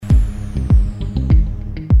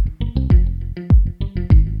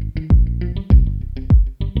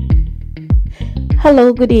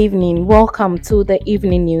Hello, good evening. Welcome to the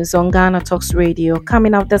evening news on Ghana Talks Radio.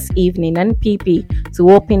 Coming out this evening, NPP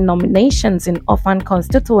to open nominations in orphan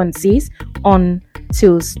constituencies on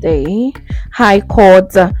Tuesday. High Court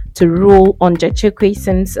to rule on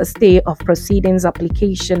Jachekwesin's stay of proceedings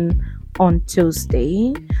application on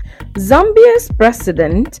Tuesday. Zambia's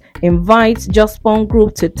president invites Jospon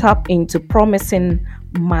Group to tap into promising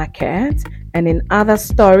market. And in other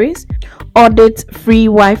stories, audit free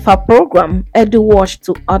Wi-Fi program, Edu Wash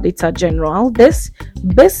to Auditor General. This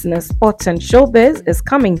business, sports and showbiz is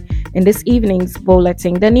coming in this evening's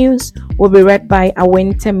bulletin. The news will be read by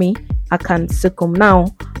Awentemi Akansukum. Now,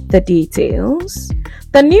 the details.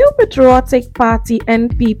 The new patriotic party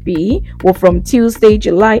NPP will from Tuesday,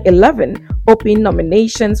 July 11, open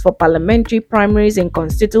nominations for parliamentary primaries in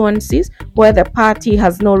constituencies where the party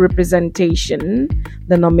has no representation.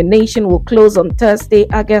 The nomination will close on Thursday,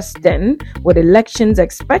 August 10, with elections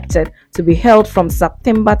expected to be held from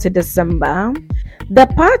September to December. The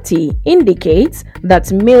party indicates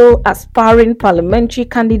that male aspiring parliamentary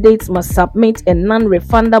candidates must submit a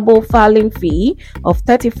non-refundable filing fee of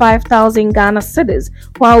 35,000 Ghana cedis,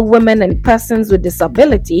 while women and persons with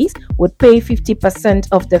disabilities would pay 50%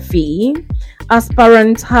 of the fee.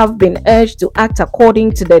 Aspirants have been urged to act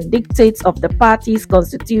according to the dictates of the party's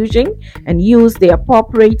constitution and use the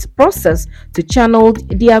appropriate process to channel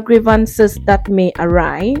their grievances that may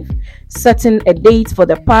arise. Setting a date for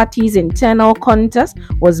the party's internal contest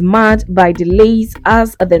was marred by delays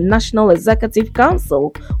as the National Executive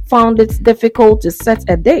Council found it difficult to set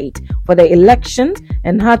a date for the elections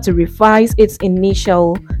and had to revise its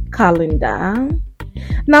initial calendar.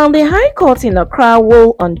 Now, the High Court in Accra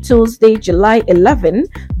will on Tuesday, July 11,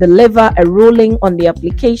 deliver a ruling on the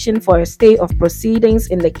application for a stay of proceedings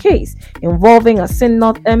in the case involving Asin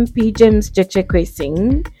North MP James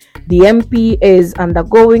Jachekwesin. The MP is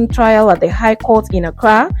undergoing trial at the High Court in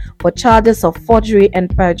Accra for charges of forgery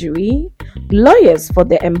and perjury. Lawyers for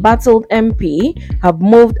the embattled MP have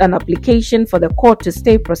moved an application for the court to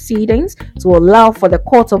stay proceedings to allow for the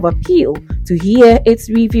Court of Appeal to hear its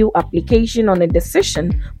review application on a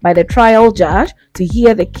decision by the trial judge to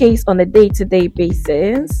hear the case on a day-to-day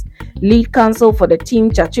basis. Lead counsel for the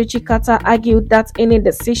team, Chachuchi Kata, argued that any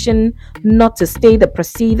decision not to stay the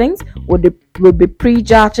proceedings would be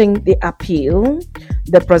prejudging the appeal.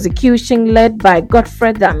 The prosecution, led by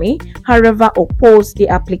Godfrey Dami, however, opposed the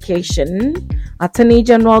application. Attorney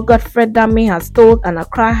General Godfrey Dami has told an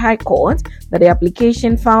Accra High Court that the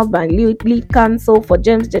application filed by lead counsel for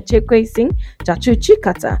James Jachekwesin, Chachuchi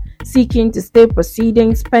Kata, seeking to stay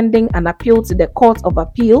proceedings pending an appeal to the Court of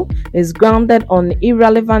Appeal is grounded on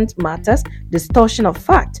irrelevant matters, distortion of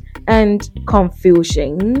fact, and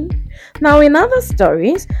confusion. Now, in other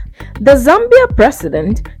stories, the Zambia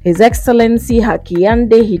president, His Excellency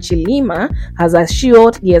Hakainde Hichilema, has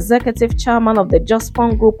assured the executive chairman of the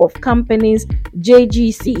Jospon Group of Companies,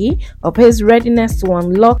 JGC, of his readiness to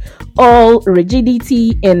unlock all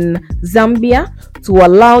rigidity in Zambia to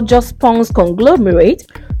allow Jospon's conglomerate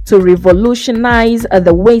to revolutionize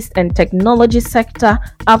the waste and technology sector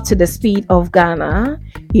up to the speed of Ghana.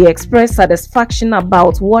 He expressed satisfaction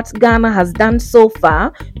about what Ghana has done so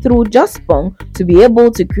far through Jospon to be able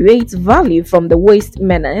to create value from the waste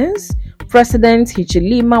menace. President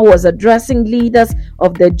Hichilema was addressing leaders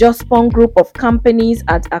of the Jospon Group of Companies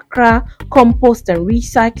at Accra Compost and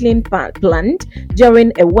Recycling Plant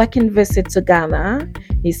during a working visit to Ghana.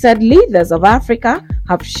 He said leaders of Africa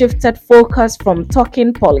have shifted focus from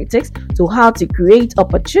talking politics to how to create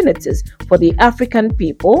opportunities for the African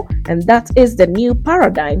people, and that is the new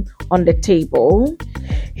paradigm on the table.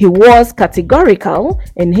 He was categorical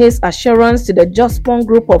in his assurance to the Jospon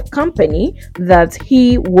Group of Company that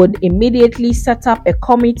he would immediately set up a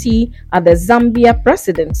committee at the Zambia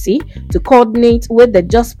presidency to coordinate with the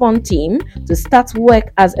Jospon team to start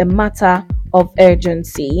work as a matter of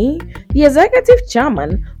urgency. The executive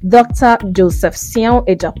chairman, Dr. Joseph Siao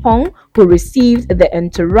Ejapong, who received the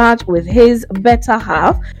entourage with his better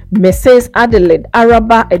half, Mrs. Adelaide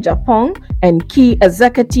Araba Ejapong, and key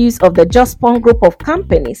executives of the Jospon Group of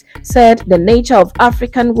Companies, said the nature of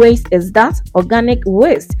African waste is that organic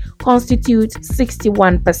waste constitutes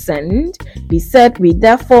 61%. He said we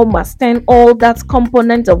therefore must turn all that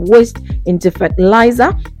component of waste into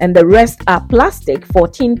fertilizer, and the rest are plastic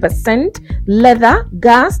 14%, leather,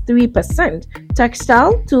 gas 3%,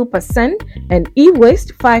 textile 2%, and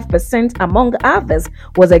e-waste 5%, among others,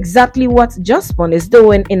 was exactly what Jospon is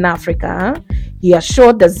doing in Africa. He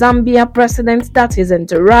assured the Zambia president that his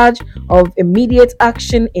entourage of immediate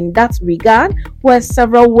action in that regard, where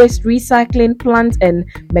several waste recycling plants and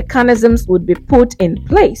mechanisms would be put in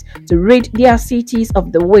place to rid their cities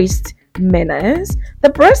of the waste menace. The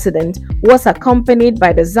president was accompanied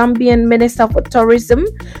by the Zambian Minister for Tourism,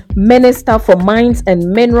 Minister for Mines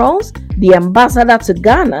and Minerals, the ambassador to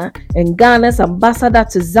Ghana, and Ghana's ambassador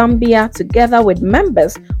to Zambia, together with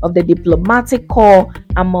members of the diplomatic corps,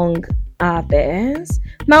 among others.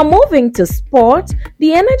 Now, moving to sport,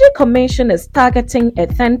 the Energy Commission is targeting a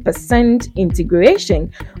 10%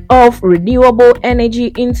 integration of renewable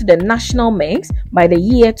energy into the national mix by the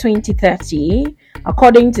year 2030.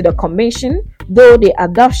 According to the Commission, though the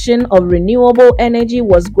adoption of renewable energy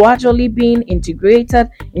was gradually being integrated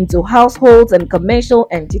into households and commercial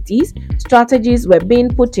entities, strategies were being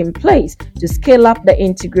put in place to scale up the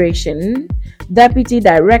integration. Deputy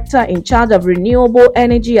Director in charge of renewable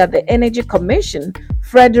energy at the Energy Commission,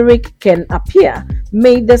 Frederick Ken Appiah,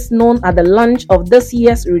 made this known at the launch of this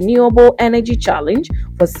year's Renewable Energy Challenge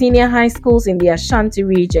for senior high schools in the Ashanti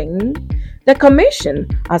region. The Commission,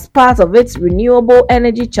 as part of its Renewable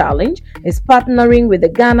Energy Challenge, is partnering with the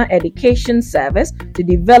Ghana Education Service to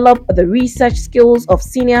develop the research skills of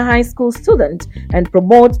senior high school students and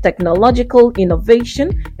promote technological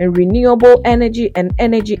innovation in renewable energy and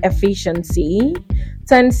energy efficiency.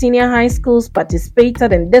 10 senior high schools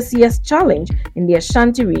participated in this year's challenge in the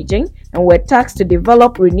Ashanti region and were tasked to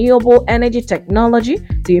develop renewable energy technology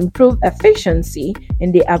to improve efficiency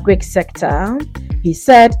in the agri sector. He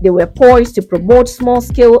said they were poised to promote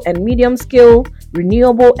small-scale and medium-scale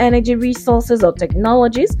renewable energy resources or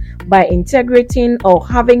technologies by integrating or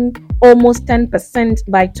having almost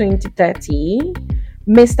 10% by 2030.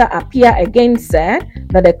 Mr. Appiah again said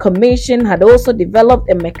that the Commission had also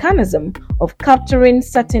developed a mechanism of capturing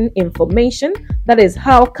certain information. That is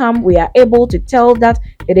how come we are able to tell that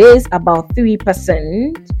it is about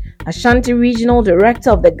 3%. Ashanti Regional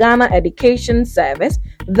Director of the Ghana Education Service,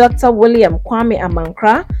 Dr. William Kwame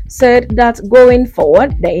Amankra, said that going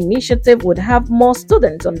forward, the initiative would have more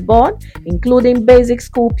students on board, including basic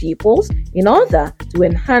school pupils, in order to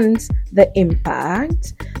enhance the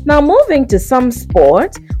impact. Now, moving to some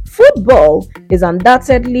sport, football is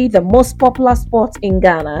undoubtedly the most popular sport in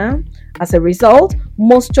Ghana. As a result,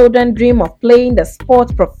 most children dream of playing the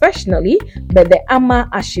sport professionally, but the Ama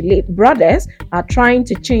Ashile brothers are trying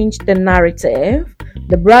to change the narrative.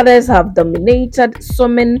 The brothers have dominated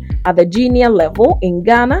swimming at the junior level in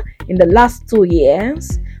Ghana in the last 2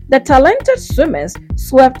 years. The talented swimmers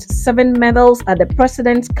swept 7 medals at the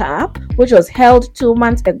President's Cup, which was held 2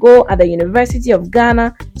 months ago at the University of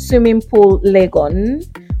Ghana swimming pool, Legon.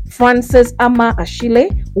 Francis Ama Ashile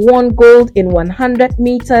won gold in 100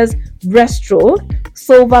 meters breaststroke,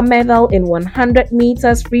 silver medal in 100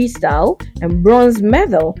 meters freestyle, and bronze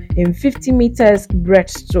medal in 50 meters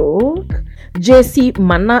breaststroke. JC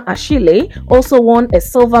Mana Ashile also won a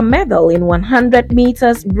silver medal in 100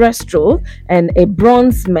 meters breaststroke and a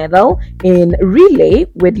bronze medal in relay,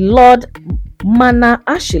 with Lord Mana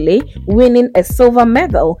Ashile winning a silver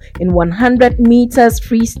medal in 100 meters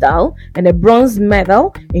freestyle and a bronze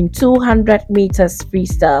medal in 200 meters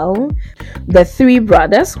freestyle. The 3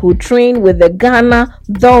 brothers who train with the Ghana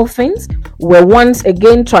Dolphins were once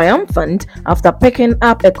again triumphant after picking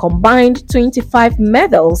up a combined 25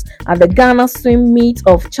 medals at the Ghana Swim Meet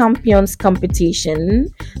of Champions competition.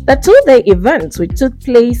 The 2-day event, which took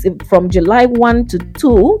place from July 1 to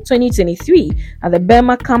 2, 2023 at the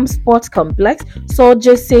Burma Camp Sports Complex, saw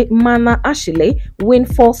Jesse Mana Ashile win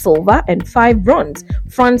 4 silver and 5 bronze.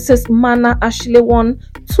 Francis Mana Ashile won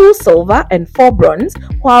 2 silver and 4 bronze,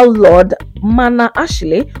 while Lord Mana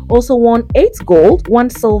Ashile also won 8 gold, 1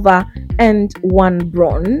 silver, and 1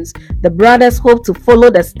 bronze. The brothers hope to follow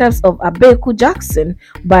the steps of Abeku Jackson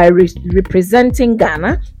by representing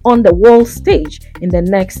Ghana on the world stage in the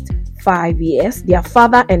next 5 years. Their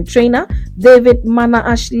father and trainer, David Mana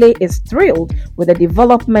Ashile, is thrilled with the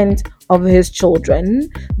development of his children.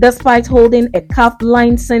 Despite holding a CAF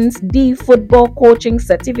License D football coaching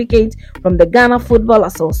certificate from the Ghana Football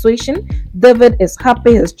Association, David is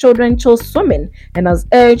happy his children chose swimming and has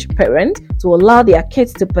urged parents to allow their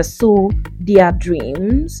kids to pursue their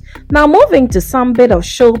dreams. Now, moving to some bit of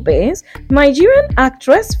showbiz, Nigerian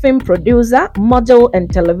actress, film producer, model,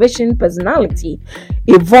 and television personality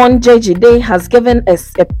Yvonne Jejide has given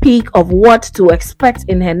us a peek of what to expect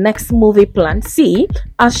in her next movie, Plan C,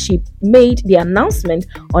 as she made the announcement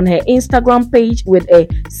on her Instagram page with a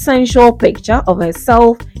sensual picture of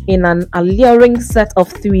herself in an alluring set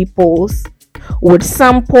of 3 posts with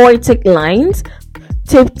some poetic lines: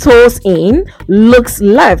 tiptoes in, looks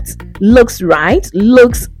left, looks right,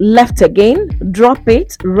 looks left again, drop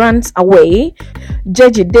it, runs away.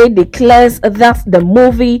 Jejide declares that the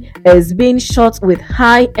movie is being shot with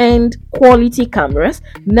high-end quality cameras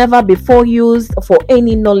never before used for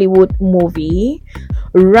any Nollywood movie.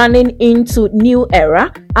 running into new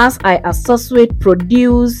era as I associate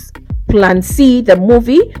produce Plan C, the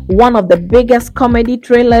movie, one of the biggest comedy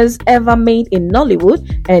trailers ever made in Nollywood,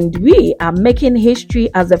 and we are making history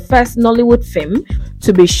as the first Nollywood film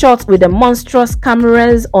to be shot with the monstrous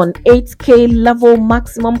cameras on 8K level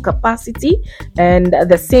maximum capacity, and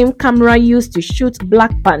the same camera used to shoot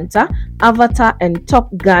Black Panther, Avatar, and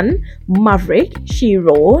Top Gun Maverick. She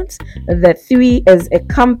wrote, "The three is a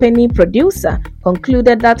company producer,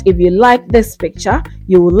 concluded that if you like this picture,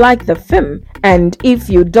 you will like the film, and if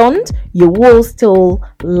you don't, you will still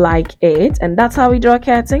like it." And that's how we draw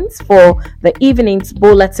curtains for the evening's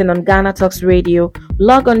bulletin on Ghana Talks Radio.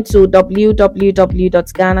 Log on to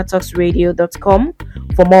www.GhanaTalksRadio.com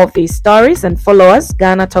for more of these stories, and follow us,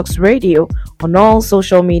 Ghana Talks Radio, on all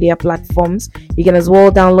social media platforms. You can as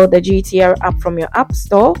well download the GTR app from your App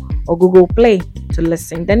Store or Google Play to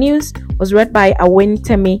listen. The news was read by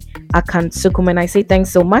Awentemi Akansukum, and I say thanks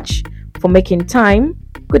so much for making time.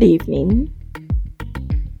 Good evening.